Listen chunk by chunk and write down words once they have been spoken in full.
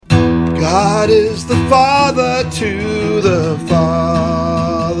God is the father to the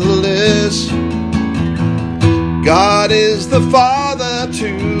fatherless. God is the father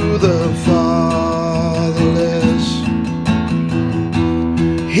to the fatherless.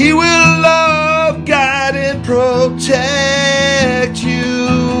 He will love, guide, and protect you.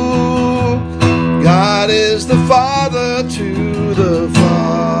 God is the father to the fatherless.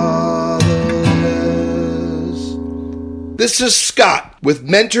 This is Scott with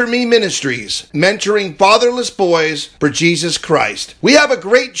Mentor Me Ministries, mentoring fatherless boys for Jesus Christ. We have a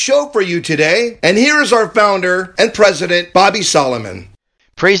great show for you today, and here is our founder and president, Bobby Solomon.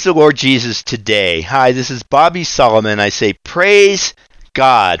 Praise the Lord Jesus today. Hi, this is Bobby Solomon. I say praise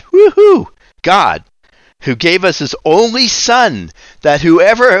God. Woohoo! God, who gave us his only Son, that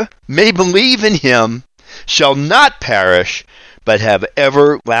whoever may believe in him shall not perish, but have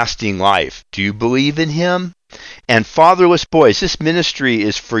everlasting life. Do you believe in him? And fatherless boys, this ministry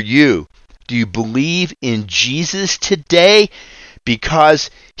is for you. Do you believe in Jesus today? Because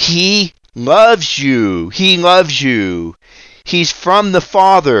he loves you. He loves you. He's from the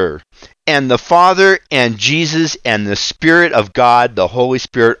Father. And the Father and Jesus and the Spirit of God, the Holy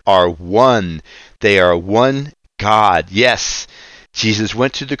Spirit, are one. They are one God. Yes, Jesus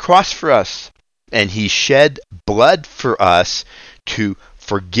went to the cross for us, and he shed blood for us to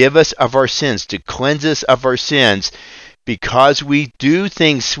forgive us of our sins, to cleanse us of our sins, because we do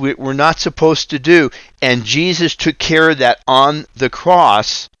things we're not supposed to do. And Jesus took care of that on the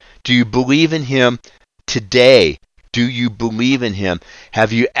cross. Do you believe in him today? Do you believe in him?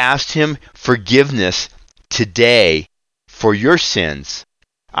 Have you asked him forgiveness today for your sins?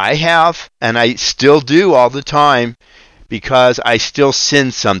 I have, and I still do all the time, because I still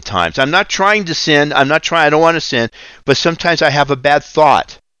sin sometimes. I'm not trying to sin. I don't want to sin, but sometimes I have a bad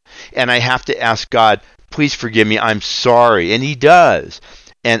thought, and I have to ask God, please forgive me. I'm sorry. And he does.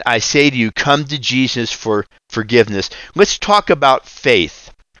 And I say to you, come to Jesus for forgiveness. Let's talk about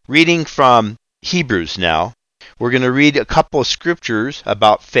faith. Reading from Hebrews now. We're going to read a couple of scriptures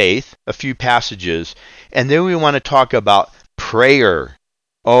about faith, a few passages, and then we want to talk about prayer.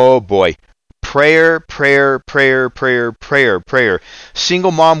 Oh boy. Prayer, prayer, prayer, prayer, prayer, prayer.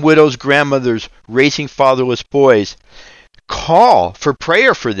 Single mom, widows, grandmothers, raising fatherless boys. Call for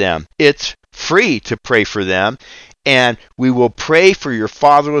prayer for them. It's free to pray for them. And we will pray for your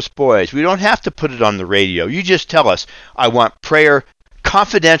fatherless boys. We don't have to put it on the radio. You just tell us, I want prayer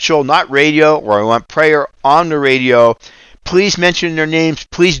confidential, not radio, or I want prayer on the radio. Please mention their names.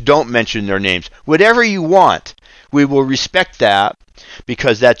 Please don't mention their names. Whatever you want, we will respect that,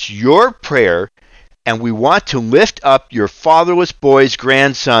 because that's your prayer, and we want to lift up your fatherless boys,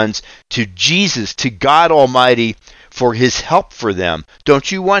 grandsons, to Jesus, to God Almighty, for his help for them.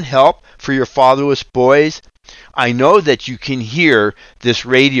 Don't you want help for your fatherless boys? I know that you can hear this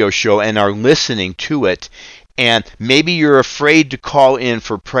radio show and are listening to it, and maybe you're afraid to call in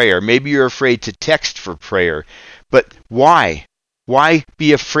for prayer. Maybe you're afraid to text for prayer. But why? Why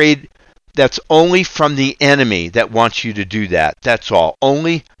be afraid? That's only from the enemy that wants you to do that. That's all.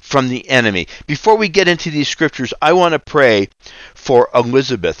 Only from the enemy. Before we get into these scriptures, I want to pray for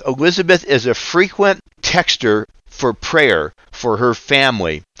Elizabeth. Elizabeth is a frequent texter for prayer for her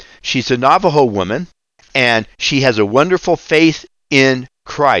family. She's a Navajo woman, and she has a wonderful faith in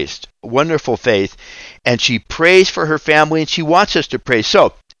Christ. Wonderful faith. And she prays for her family, and she wants us to pray.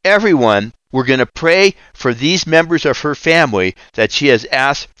 So, everyone, we're going to pray for these members of her family that she has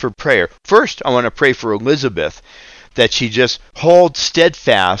asked for prayer. First, I want to pray for Elizabeth, that she just holds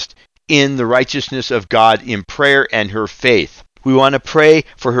steadfast in the righteousness of God in prayer and her faith. We want to pray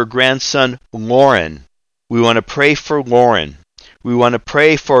for her grandson, Lauren. We want to pray for Lauren. We want to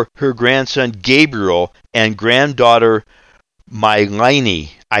pray for her grandson, Gabriel, and granddaughter,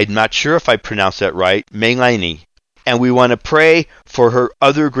 Mylene. I'm not sure if I pronounced that right. Mylene. And we want to pray for her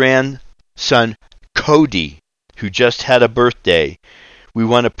other grandson, Cody, who just had a birthday. We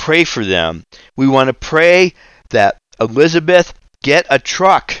want to pray for them. We want to pray that Elizabeth get a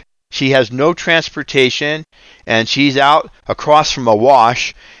truck. She has no transportation, and she's out across from a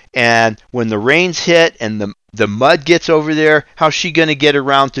wash, and when the rains hit and the mud gets over there, how's she going to get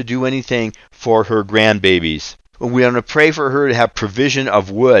around to do anything for her grandbabies? We want to pray for her to have provision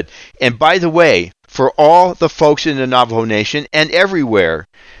of wood. And by the way, for all the folks in the Navajo Nation and everywhere,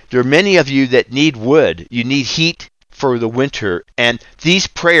 there are many of you that need wood. You need heat for the winter. And these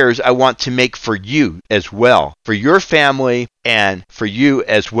prayers I want to make for you as well, for your family and for you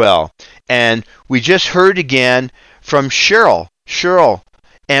as well. And we just heard again from Cheryl,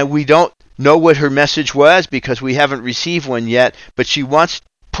 and we don't know what her message was because we haven't received one yet, but she wants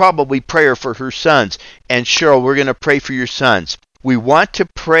probably prayer for her sons. And Cheryl, we're going to pray for your sons. We want to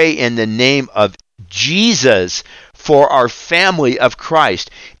pray in the name of Jesus for our family of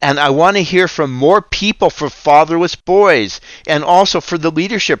Christ. And I want to hear from more people for Fatherless Boys and also for the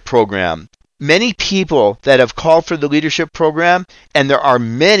leadership program. Many people that have called for the leadership program, and there are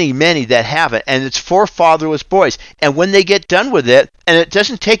many, many that haven't, and it's for Fatherless Boys. And when they get done with it, and it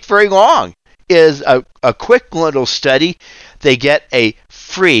doesn't take very long, is a quick little study, they get a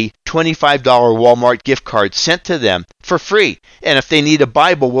free $25 Walmart gift card sent to them for free. And if they need a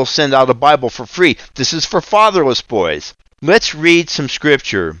Bible, we'll send out a Bible for free. This is for Fatherless Boys. Let's read some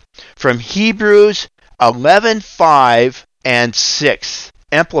scripture from Hebrews 11:5 and 6,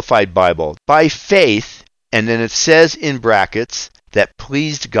 Amplified Bible. By faith, and then it says in brackets, that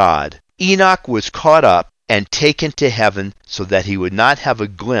pleased God, Enoch was caught up and taken to heaven so that he would not have a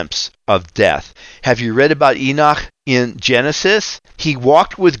glimpse of death. Have you read about Enoch in Genesis? He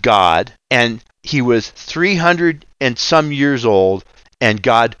walked with God, and he was 300 and some years old, and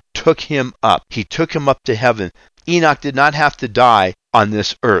God took him up. He took him up to heaven. Enoch did not have to die on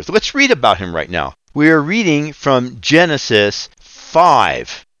this earth. Let's read about him right now. We are reading from Genesis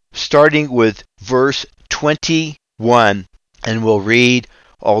 5, starting with verse 21, and we'll read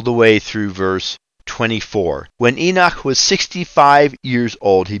all the way through verse 24. When Enoch was 65 years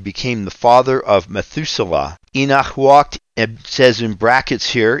old, he became the father of Methuselah. Enoch walked, it says in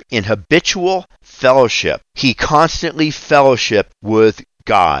brackets here, in habitual fellowship. He constantly fellowshiped with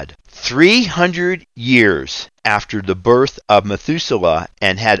God. 300 years after the birth of Methuselah,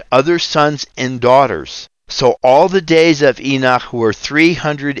 and had other sons and daughters. So all the days of Enoch were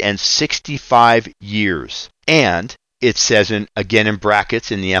 365 years. And it says, again in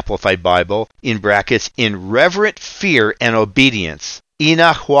brackets in the Amplified Bible, in brackets, in reverent fear and obedience,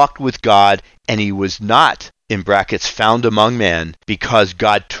 Enoch walked with God, and he was not, in brackets, found among men, because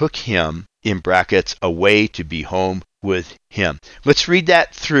God took him, in brackets, away to be home with him. Let's read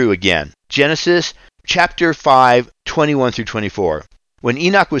that through again. Genesis chapter 5, 21 through 24. When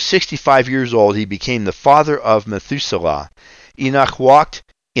Enoch was 65 years old, he became the father of Methuselah. Enoch walked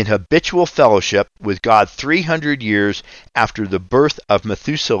in habitual fellowship with God 300 years after the birth of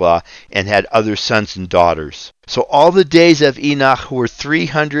Methuselah, and had other sons and daughters. So all the days of Enoch were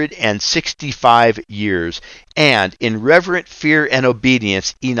 365 years, and in reverent fear and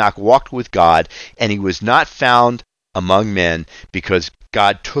obedience Enoch walked with God, and he was not found among men, because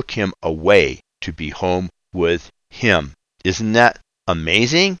God took him away to be home with him. Isn't that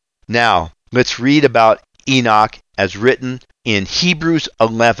amazing? Now, let's read about Enoch as written in Hebrews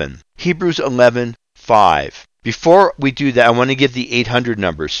 11. Hebrews 11:5. Before we do that, I want to give the 800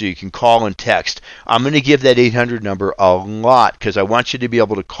 number so you can call and text. I'm going to give that 800 number a lot because I want you to be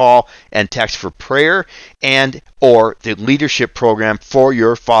able to call and text for prayer and or the leadership program for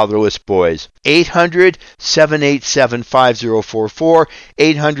your fatherless boys. 800-787-5044,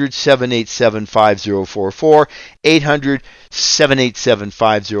 800-787-5044,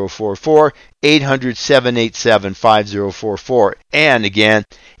 800-787-5044, 800-787-5044, and again,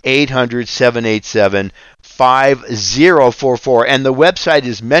 800-787-5044, and the website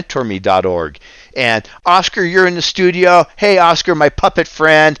is mentorme.org. And Oscar, you're in the studio. Hey, Oscar, my puppet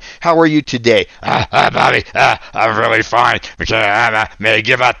friend, how are you today? Bobby, I'm really fine. May I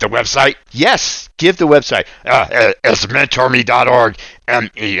give out the website? Yes, give the website. It's mentorme.org,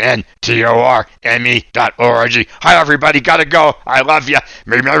 mentorme.org. Hi, everybody. Gotta go. I love you.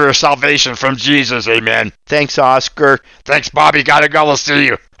 Remember salvation from Jesus. Amen. Thanks, Oscar. Thanks, Bobby. Gotta go. We'll see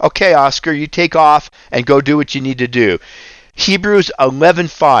you. Okay, Oscar, you take off and go do what you need to do. Hebrews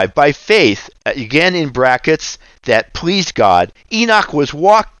 11:5. By faith, again in brackets, that pleased God, Enoch was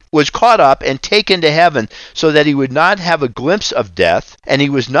caught up and taken to heaven so that he would not have a glimpse of death, and he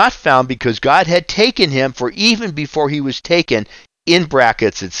was not found because God had taken him, for even before he was taken, in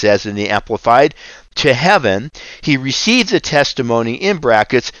brackets it says in the Amplified, to heaven, he received the testimony, in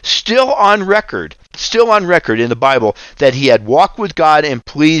brackets, still on record in the Bible, that he had walked with God and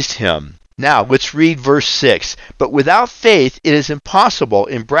pleased him. Now, let's read verse 6. But without faith it is impossible,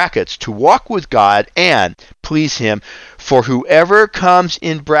 in brackets, to walk with God and please him. For whoever comes,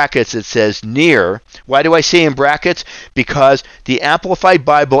 in brackets, it says near. Why do I say in brackets? Because the Amplified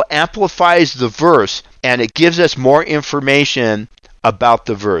Bible amplifies the verse, and it gives us more information about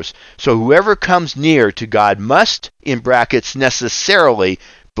the verse. So whoever comes near to God must, in brackets, necessarily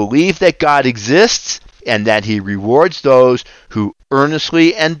believe that God exists, and that he rewards those who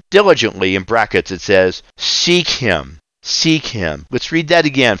earnestly and diligently, in brackets it says, seek him. Seek him. Let's read that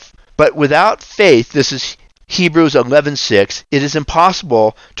again. But without faith, this is Hebrews 11:6, it is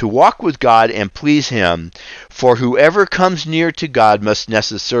impossible to walk with God and please Him, for whoever comes near to God must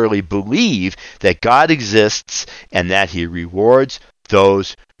necessarily believe that God exists and that He rewards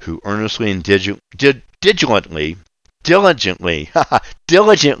those who earnestly and diligently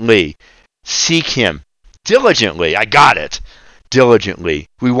seek Him. Diligently, I got it. Diligently.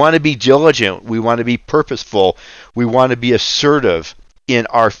 We want to be diligent. We want to be purposeful. We want to be assertive in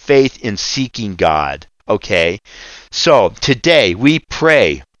our faith in seeking God. Okay? So, today we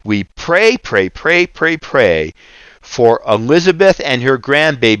pray. We pray for Elizabeth and her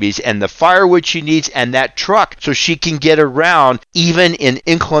grandbabies and the firewood she needs and that truck so she can get around even in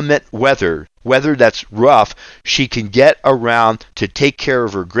inclement weather. Weather that's rough, she can get around to take care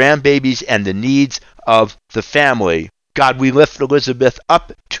of her grandbabies and the needs of the family. God, we lift Elizabeth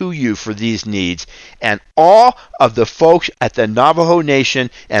up to you for these needs and all of the folks at the Navajo Nation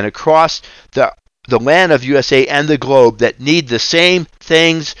and across the land of USA and the globe that need the same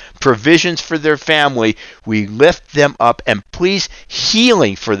things, provisions for their family. We lift them up and please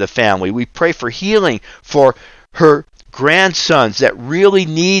healing for the family. We pray for healing for her grandsons that really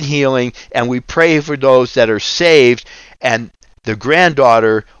need healing, and we pray for those that are saved and the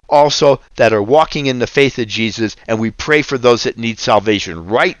granddaughter also that are walking in the faith of Jesus, and we pray for those that need salvation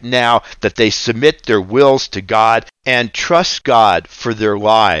right now, that they submit their wills to God and trust God for their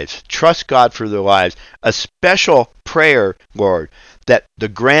lives. Trust God for their lives. A special prayer, Lord, that the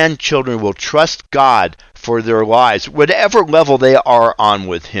grandchildren will trust God for their lives, whatever level they are on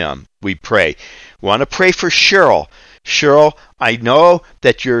with Him, we pray. We want to pray for Cheryl. Cheryl, I know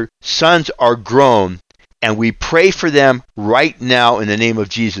that your sons are grown, and we pray for them right now in the name of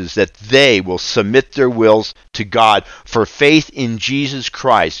Jesus, that they will submit their wills to God for faith in Jesus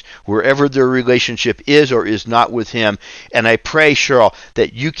Christ, wherever their relationship is or is not with Him. And I pray, Cheryl,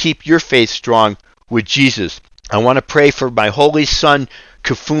 that you keep your faith strong with Jesus. I want to pray for my holy son,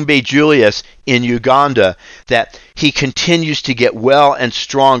 Kafumbe Julius in Uganda, that he continues to get well and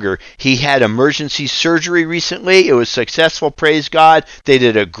stronger. He had emergency surgery recently. It was successful, praise God. They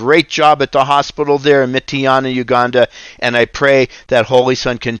did a great job at the hospital there in Mityana, Uganda, and I pray that Holy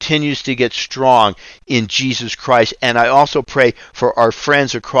Son continues to get strong in Jesus Christ. And I also pray for our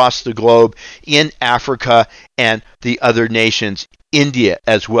friends across the globe in Africa and the other nations, India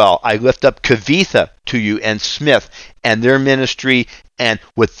as well. I lift up Kavitha to you and Smith and their ministry and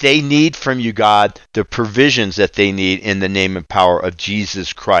what they need from you, God, the provisions that they need in the name and power of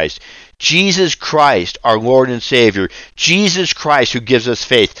Jesus Christ. Jesus Christ, our Lord and Savior. Jesus Christ who gives us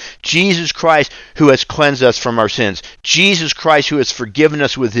faith. Jesus Christ who has cleansed us from our sins. Jesus Christ who has forgiven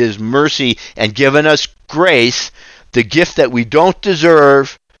us with His mercy and given us grace, the gift that we don't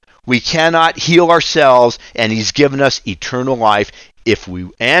deserve. We cannot heal ourselves, and He's given us eternal life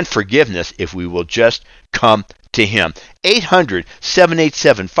and forgiveness if we will just come to Him.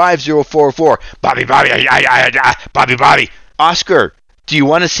 800-787-5044. Bobby. Oscar, do you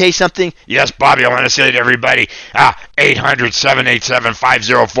want to say something? Yes, Bobby, I want to say to everybody,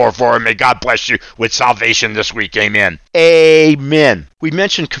 800-787-5044, and may God bless you with salvation this week. Amen. Amen. We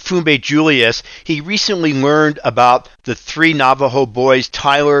mentioned Kafumbe Julius. He recently learned about the 3 Navajo boys,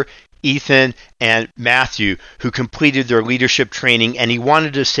 Tyler, Ethan, and Matthew, who completed their leadership training, and he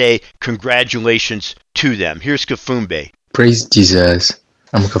wanted to say congratulations to them. Here's Kafumbe. Praise Jesus.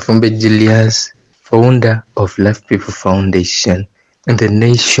 I'm Kafumbe Julius, founder of Left People Foundation in the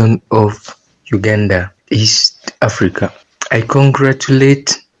nation of Uganda, East Africa. I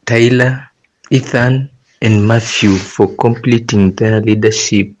congratulate Tyler, Ethan, and Matthew for completing their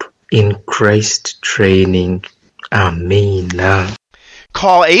leadership in Christ training. Amen.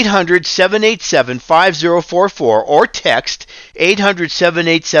 Call 800-787-5044 or text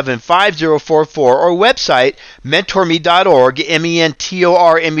 800-787-5044 or website mentorme.org,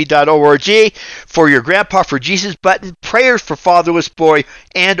 mentorme.org for your Grandpa for Jesus button, prayers for fatherless boy,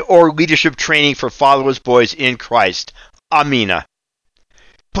 and or leadership training for fatherless boys in Christ. Amina.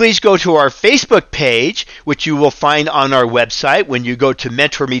 Please go to our Facebook page, which you will find on our website when you go to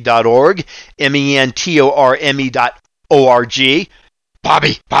mentorme.org, mentorme.org.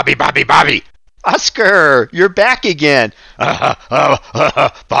 Bobby. Oscar, you're back again. Bobby,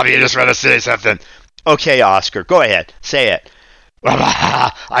 I just want to say something. Okay, Oscar, go ahead. Say it.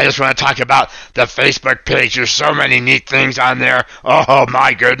 I just want to talk about the Facebook page. There's so many neat things on there. Oh,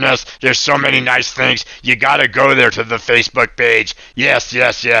 my goodness. There's so many nice things. You got to go there to the Facebook page. Yes.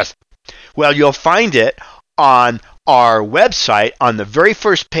 Well, you'll find it on our website on the very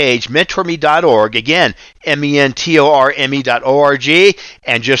first page, mentorme.org. Again, mentorme.org,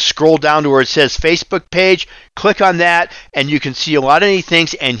 and just scroll down to where it says Facebook page. Click on that, and you can see a lot of neat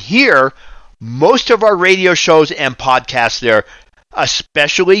things and hear most of our radio shows and podcasts there,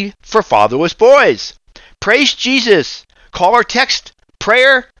 especially for fatherless boys. Praise Jesus. Call or text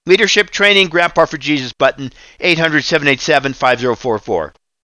prayer, leadership training, Grandpa for Jesus button, 800-787-5044.